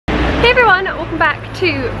Hey everyone, welcome back to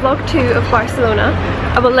vlog 2 of Barcelona.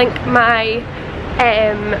 I will link my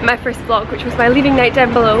my first vlog, which was my leaving night,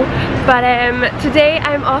 down below. But today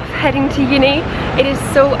I'm off heading to uni. It is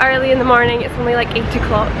so early in the morning, it's only like 8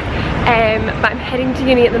 o'clock. But I'm heading to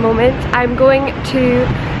uni at the moment. I'm going to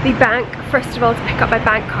the bank first of all to pick up my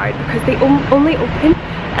bank card because they only open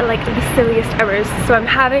at like the silliest hours. So I'm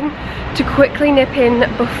having to quickly nip in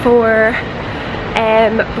before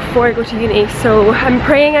I go to uni. So I'm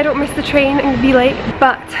praying I don't miss the train and be late,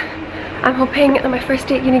 but I'm hoping that my first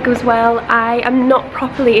day at uni goes well. I am not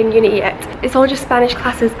properly in uni yet. It's all just Spanish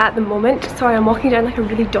classes at the moment. Sorry, I'm walking down like a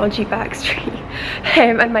really dodgy back street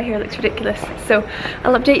and my hair looks ridiculous. So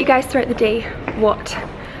I'll update you guys throughout the day what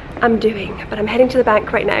I'm doing. But I'm heading to the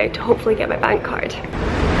bank right now to hopefully get my bank card.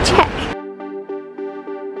 Check!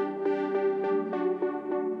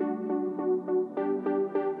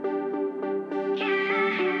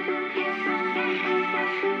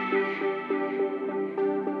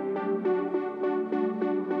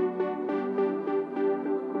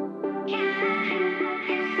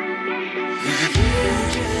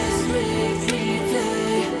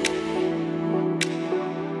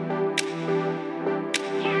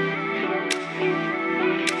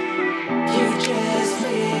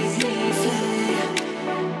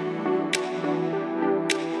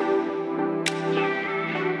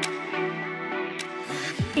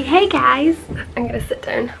 Hey guys! I'm gonna sit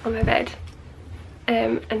down on my bed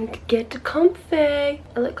and get comfy. I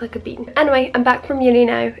look like a bean. Anyway, I'm back from uni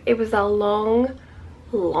now. It was a long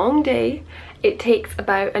day. It takes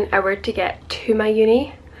about an hour to get to my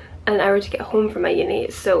uni and an hour to get home from my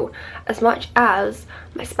uni. So as much as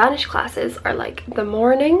my Spanish classes are like the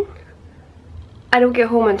morning, I don't get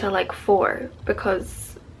home until like 4 because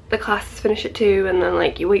the classes finish at 2 and then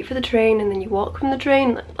like you wait for the train and then you walk from the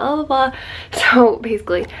train, like blah blah blah. So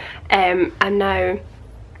basically I'm now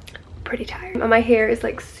pretty tired and my hair is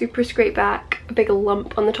like super straight back, a big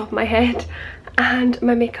lump on the top of my head, and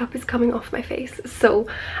my makeup is coming off my face. So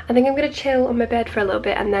I think I'm gonna chill on my bed for a little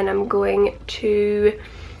bit and then I'm going to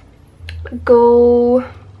go,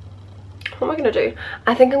 what am I gonna do?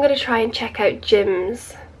 I think I'm gonna try and check out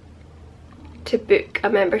gyms to book a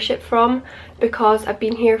membership from, because I've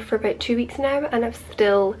been here for about 2 weeks now and I've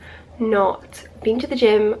still not been to the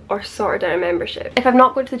gym or sorted out a membership. If I'm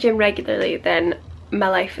not going to the gym regularly, then my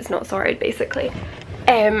life is not sorted basically.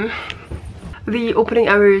 The opening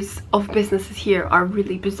hours of businesses here are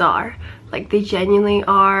really bizarre. Like they genuinely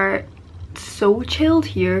are so chilled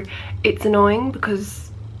here. It's annoying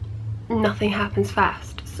because nothing happens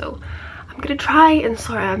fast. So I'm gonna try and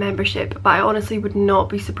sort out a membership, but I honestly would not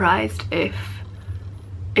be surprised if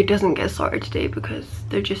it doesn't get sorted today because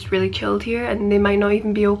they're just really chilled here and they might not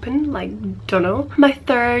even be open, like, don't know. My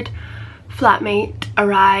third flatmate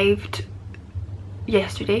arrived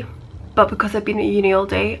yesterday, but because I've been at uni all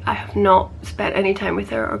day, I have not spent any time with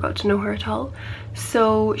her or got to know her at all.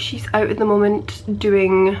 So she's out at the moment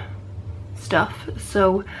doing stuff.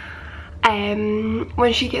 So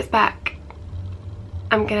when she gets back,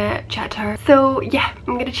 I'm gonna chat to her. So yeah,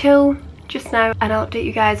 I'm gonna chill just now and I'll update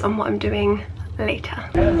you guys on what I'm doing later.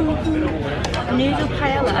 Noodle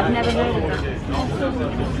paella, I've never heard of that.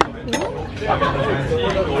 I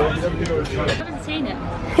haven't seen it.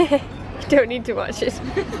 You don't need to watch it.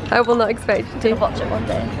 I will not expect you to. I'll watch it one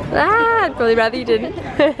day. Ah, I'd probably rather you didn't.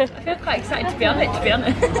 I feel quite excited to be on it, to be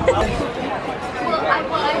honest.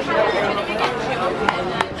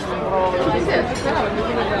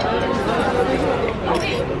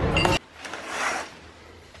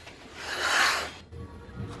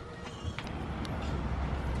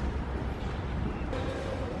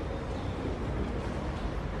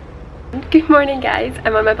 Good morning guys,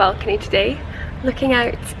 I'm on my balcony today looking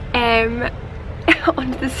out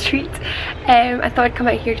onto the street. I thought I'd come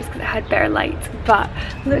out here just because it had better lights, but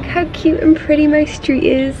look how cute and pretty my street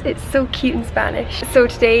is. It's so cute in Spanish. So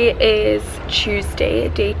today is Tuesday,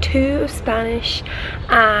 day 2 of Spanish,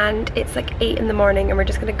 and it's like 8 in the morning and we're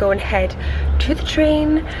just gonna go and head to the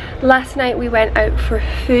train. Last night we went out for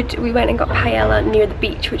food. We went and got paella near the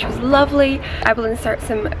beach, which was lovely. I will insert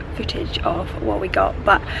some footage of what we got,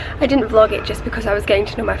 but I didn't vlog it just because I was getting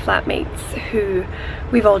to know my flatmates who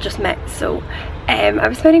we've all just met. So I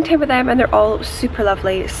was spending time with them and they're all super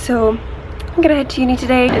lovely. So I'm gonna head to uni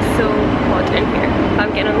today. It's so hot in here.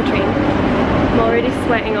 I'm getting on the train. I'm already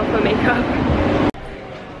sweating off my makeup.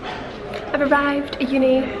 I've arrived at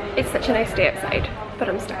uni. It's such a nice day outside, but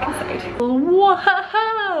I'm stuck inside. Whoa!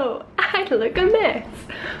 I look a mess.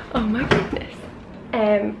 Oh my goodness.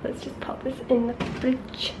 Let's just pop this in the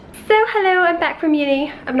fridge. So hello, I'm back from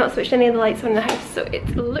uni. I've not switched any of the lights on in the house, so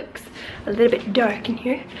it looks a little bit dark in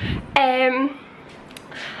here.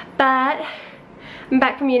 But I'm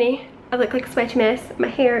back from uni. I look like a sweaty mess. My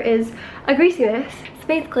hair is a greasy mess. So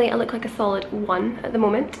basically I look like a solid 1 at the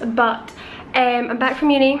moment. But I'm back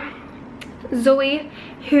from uni. Zoe,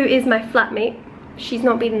 who is my flatmate, she's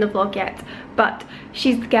not been in the vlog yet, but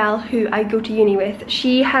she's the gal who I go to uni with.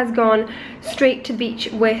 She has gone straight to the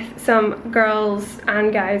beach with some girls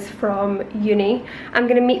and guys from uni. I'm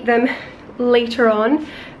gonna meet them later on,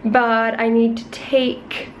 but I need to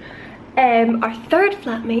take our third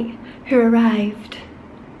flatmate who arrived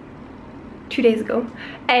 2 days ago.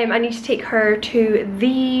 I need to take her to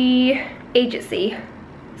the agency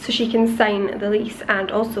so she can sign the lease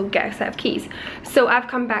and also get a set of keys. So I've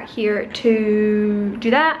come back here to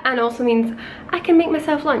do that, and also means I can make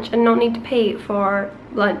myself lunch and not need to pay for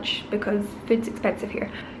lunch because food's expensive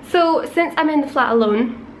here. So since I'm in the flat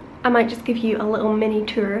alone, I might just give you a little mini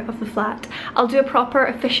tour of the flat. I'll do a proper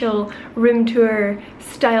official room tour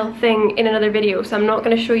style thing in another video, so I'm not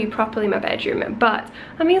going to show you properly my bedroom, but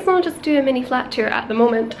I may as well just do a mini flat tour at the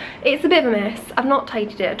moment. It's a bit of a mess. I've not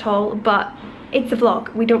tidied it at all, but it's a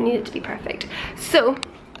vlog. We don't need it to be perfect. So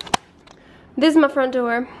this is my front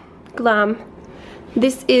door. Glam.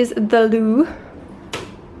 This is the loo.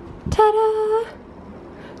 Ta-da!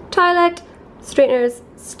 Toilet, straighteners,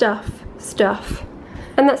 stuff.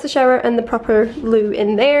 And that's the shower and the proper loo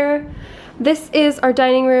in there. This is our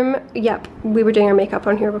dining room. Yep, we were doing our makeup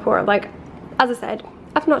on here before. Like, as I said,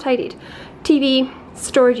 I've not tidied. TV,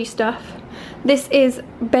 storagey stuff. This is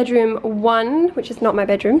bedroom 1, which is not my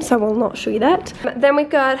bedroom, so I will not show you that. Then we've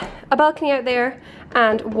got a balcony out there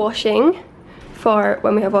and washing for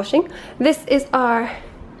when we have washing. This is our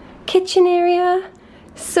kitchen area,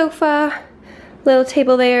 sofa, little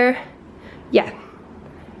table there. Yeah,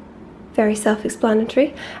 very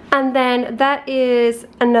self-explanatory. And then that is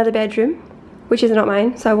another bedroom, which is not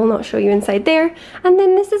mine, so I will not show you inside there. And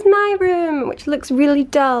then this is my room, which looks really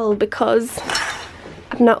dull because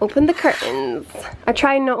I've not opened the curtains. I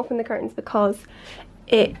try and not open the curtains because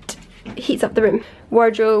it heats up the room.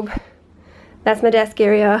 Wardrobe, that's my desk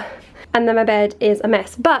area, and then my bed is a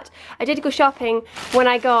mess. But I did go shopping when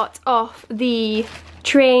I got off the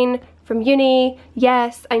train from uni.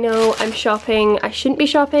 Yes, I know I'm shopping. I shouldn't be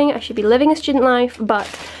shopping. I should be living a student life, but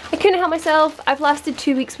I couldn't help myself. I've lasted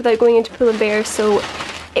 2 weeks without going into Pull & Bear, so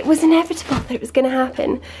it was inevitable that it was gonna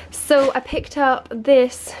happen. So I picked up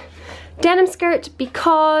this denim skirt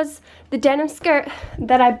because the denim skirt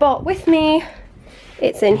that I bought with me,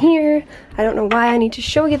 it's in here. I don't know why I need to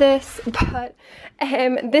show you this, but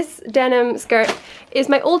this denim skirt is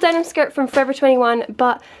my old denim skirt from Forever 21,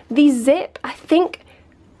 but the zip, I think,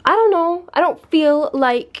 I don't know, I don't feel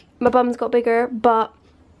like my bum's got bigger, but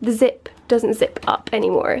the zip doesn't zip up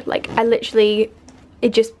anymore. Like, I literally,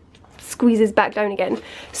 it just squeezes back down again.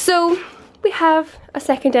 So we have a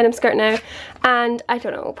second denim skirt now, and I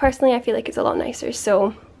don't know, personally I feel like it's a lot nicer.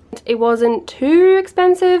 So it wasn't too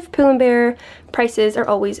expensive. Pull & Bear prices are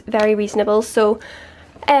always very reasonable, so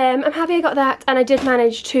I'm happy I got that. And I did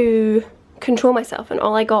manage to control myself, and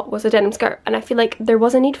all I got was a denim skirt, and I feel like there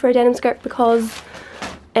was a need for a denim skirt because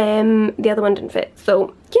the other one didn't fit,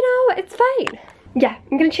 so you know, it's fine. Yeah,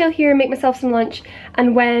 I'm gonna chill here, make myself some lunch,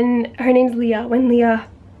 and when her name's Leah, when Leah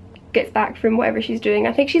gets back from whatever she's doing,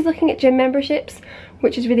 I think she's looking at gym memberships,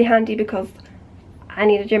 which is really handy because I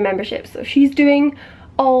need a gym membership, so she's doing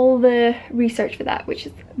all the research for that, which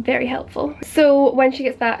is very helpful. So when she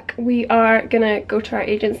gets back, we are gonna go to our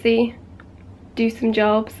agency, do some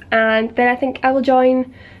jobs, and then I think I will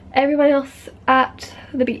join everyone else at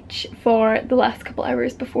the beach for the last couple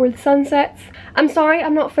hours before the sun sets. I'm sorry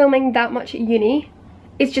I'm not filming that much at uni.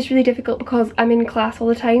 It's just really difficult because I'm in class all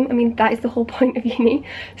the time. I mean, that is the whole point of uni.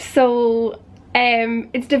 So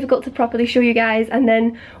it's difficult to properly show you guys, and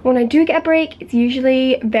then when I do get a break, it's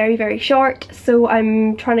usually very, very short. So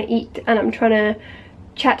I'm trying to eat and I'm trying to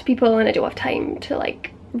chat to people, and I don't have time to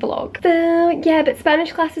like vlog. So yeah, but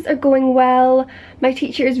Spanish classes are going well. My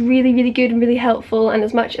teacher is really, really good and really helpful, and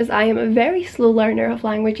as much as I am a very slow learner of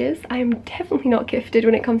languages, I am definitely not gifted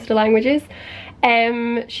when it comes to languages.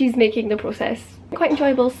 She's making the process quite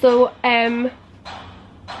enjoyable. So I'm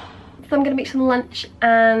gonna make some lunch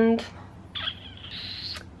and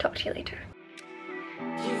talk to you later.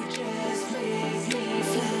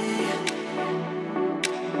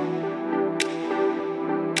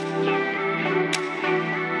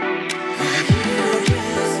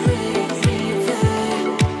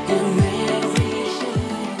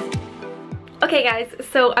 Okay guys,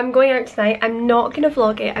 so I'm going out tonight. I'm not gonna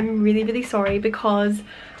vlog it. I'm really, really sorry because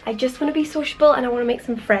I just want to be sociable and I want to make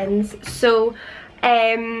some friends. So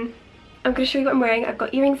I'm gonna show you what I'm wearing. I've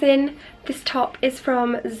got earrings in. This top is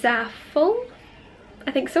from Zaful.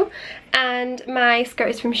 I think so. And my skirt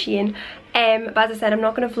is from Shein. But as I said, I'm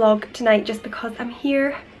not going to vlog tonight just because I'm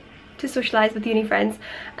here to socialise with uni friends.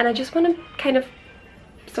 And I just want to kind of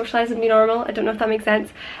socialise and be normal. I don't know if that makes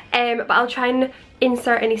sense. But I'll try and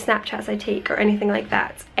insert any Snapchats I take or anything like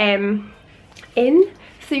that in,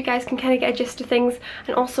 so you guys can kind of get a gist of things.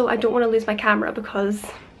 And also I don't want to lose my camera because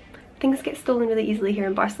things get stolen really easily here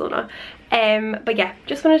in Barcelona. But yeah,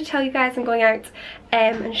 just wanted to tell you guys I'm going out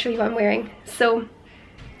and show you what I'm wearing. So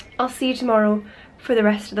I'll see you tomorrow for the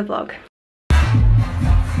rest of the vlog.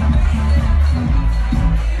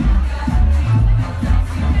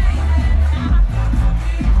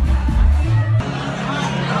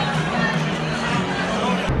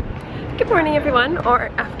 Good morning everyone, or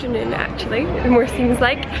afternoon actually, it more seems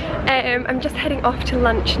like. I'm just heading off to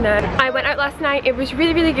lunch now. I went out last night, it was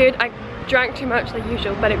really good. I drank too much like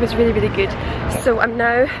usual, but it was really good. So I'm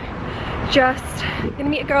now just gonna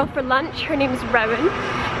meet a girl for lunch. Her name's Rowan.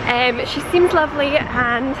 She seems lovely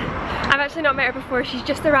and I've actually not met her before. She's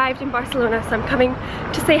just arrived in Barcelona, so I'm coming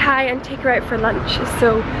to say hi and take her out for lunch.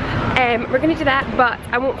 So we're gonna do that, but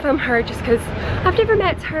I won't film her just because I've never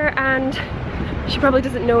met her and she probably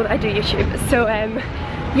doesn't know that I do YouTube. So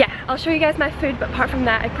yeah, I'll show you guys my food, but apart from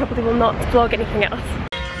that I probably will not vlog anything else.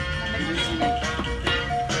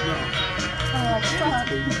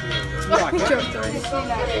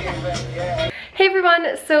 Hey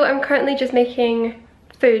everyone, so I'm currently just making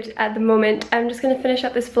food at the moment. I'm just going to finish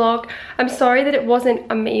up this vlog. I'm sorry that it wasn't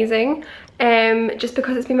amazing, just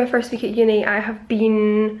because it's been my first week at uni. I have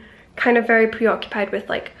been kind of very preoccupied with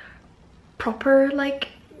like proper like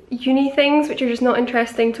uni things, which are just not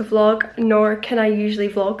interesting to vlog, nor can I usually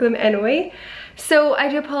vlog them anyway. So I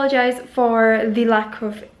do apologize for the lack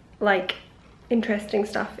of like interesting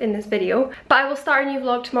stuff in this video, but I will start a new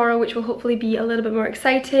vlog tomorrow which will hopefully be a little bit more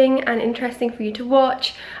exciting and interesting for you to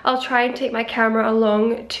watch. I'll try and take my camera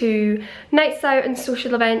along to nights out and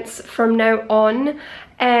social events from now on.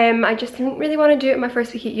 I just didn't really want to do it my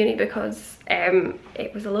first week at uni because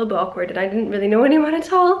it was a little bit awkward and I didn't really know anyone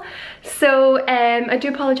at all. So I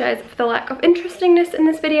do apologise for the lack of interestingness in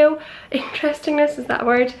this video. Interestingness, is that a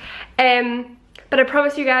word? But I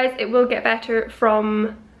promise you guys it will get better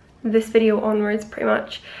from this video onwards pretty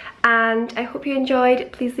much. And I hope you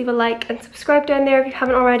enjoyed. Please leave a like and subscribe down there if you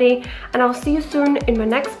haven't already. And I'll see you soon in my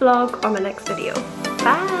next vlog or my next video.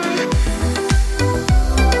 Bye!